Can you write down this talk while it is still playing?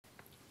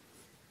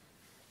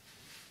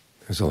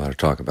There's a lot of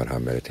talk about how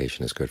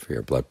meditation is good for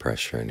your blood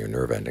pressure and your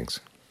nerve endings,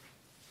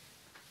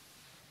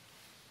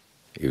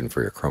 even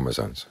for your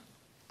chromosomes.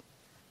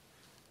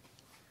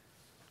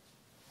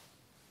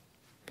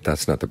 But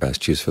that's not the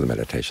best use for the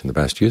meditation. The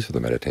best use for the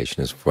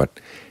meditation is what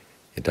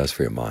it does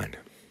for your mind,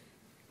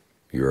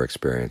 your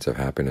experience of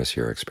happiness,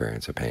 your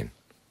experience of pain.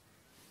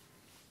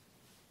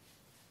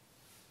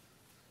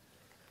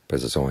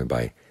 Because it's only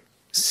by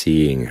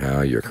seeing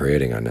how you're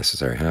creating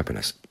unnecessary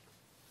happiness,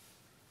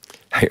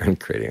 how you're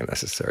creating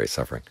unnecessary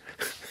suffering.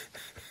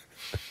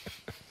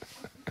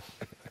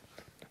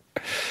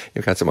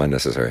 You've got some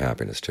unnecessary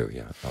happiness too,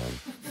 yeah.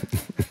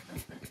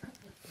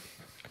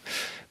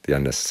 The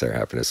unnecessary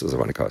happiness is the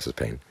one that causes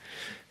pain.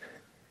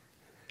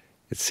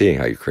 It's seeing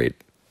how you create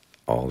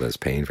all this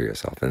pain for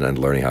yourself and then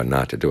learning how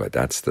not to do it.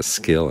 That's the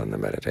skill in the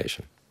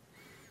meditation.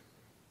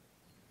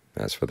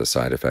 As for the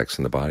side effects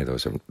in the body,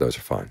 those are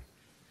fine.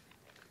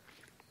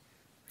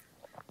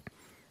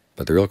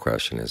 But the real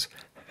question is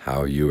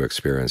how you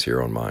experience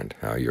your own mind,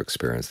 how you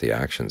experience the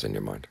actions in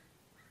your mind.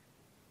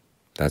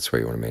 That's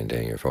where you want to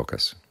maintain your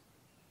focus.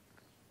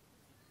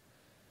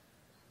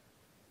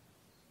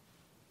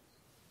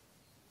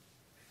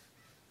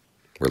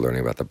 We're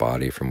learning about the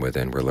body from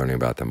within. We're learning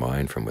about the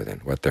mind from within.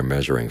 What they're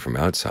measuring from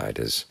outside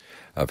is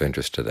of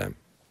interest to them.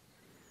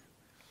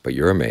 But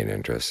your main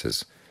interest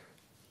is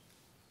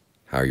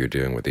how you're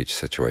doing with each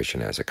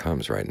situation as it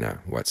comes right now,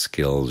 what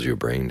skills you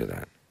bring to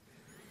that.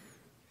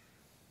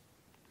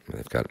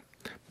 They've got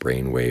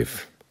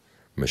brainwave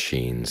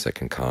machines that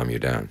can calm you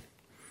down.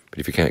 But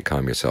if you can't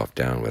calm yourself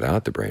down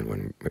without the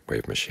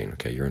brainwave machine,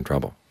 okay, you're in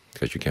trouble,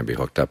 because you can't be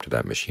hooked up to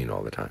that machine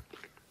all the time.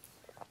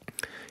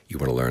 You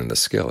want to learn the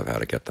skill of how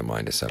to get the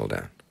mind to settle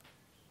down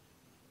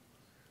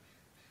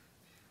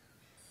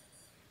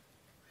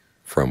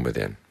from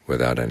within,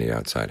 without any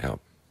outside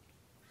help.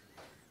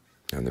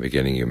 Now, in the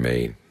beginning, you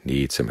may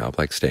need some help,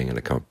 like staying in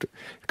a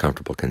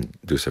comfortable,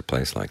 conducive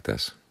place like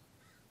this,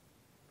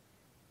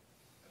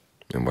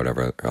 and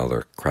whatever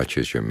other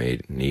crutches you may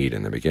need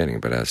in the beginning.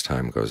 But as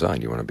time goes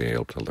on, you want to be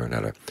able to learn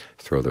how to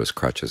throw those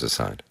crutches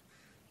aside.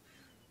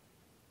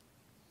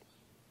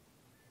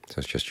 So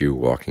it's just you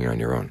walking on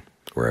your own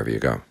wherever you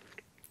go.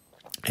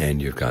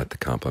 And you've got the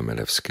complement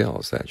of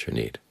skills that you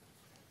need.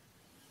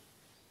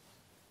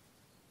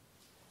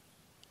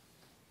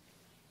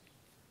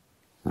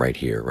 Right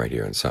here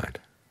inside.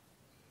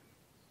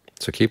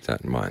 So keep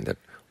that in mind, that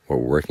what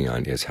we're working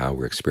on is how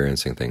we're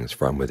experiencing things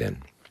from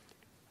within,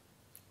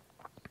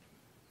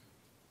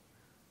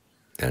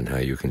 and how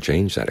you can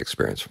change that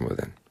experience from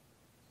within.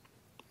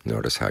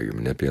 Notice how you're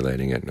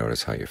manipulating it.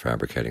 Notice how you're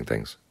fabricating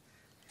things.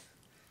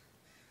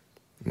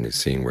 And you're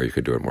seeing where you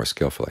could do it more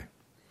skillfully.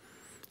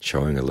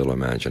 Showing a little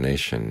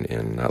imagination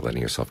in not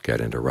letting yourself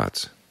get into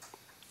ruts.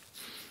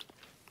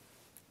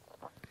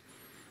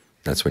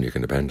 That's when you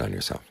can depend on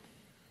yourself.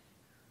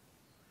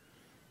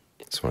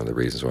 It's one of the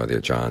reasons why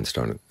the Ajahns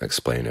don't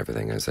explain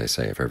everything. As they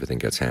say, if everything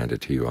gets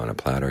handed to you on a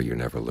platter, you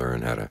never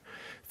learn how to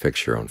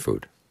fix your own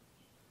food.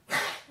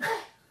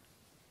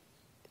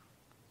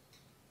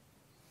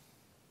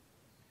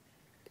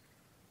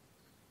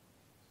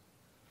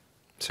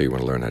 So you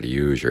want to learn how to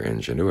use your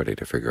ingenuity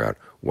to figure out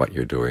what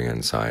you're doing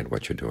inside,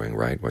 what you're doing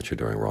right, what you're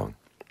doing wrong,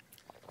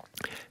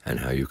 and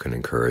how you can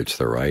encourage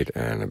the right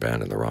and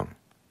abandon the wrong.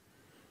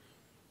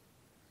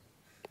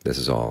 This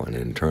is all an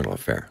internal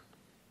affair.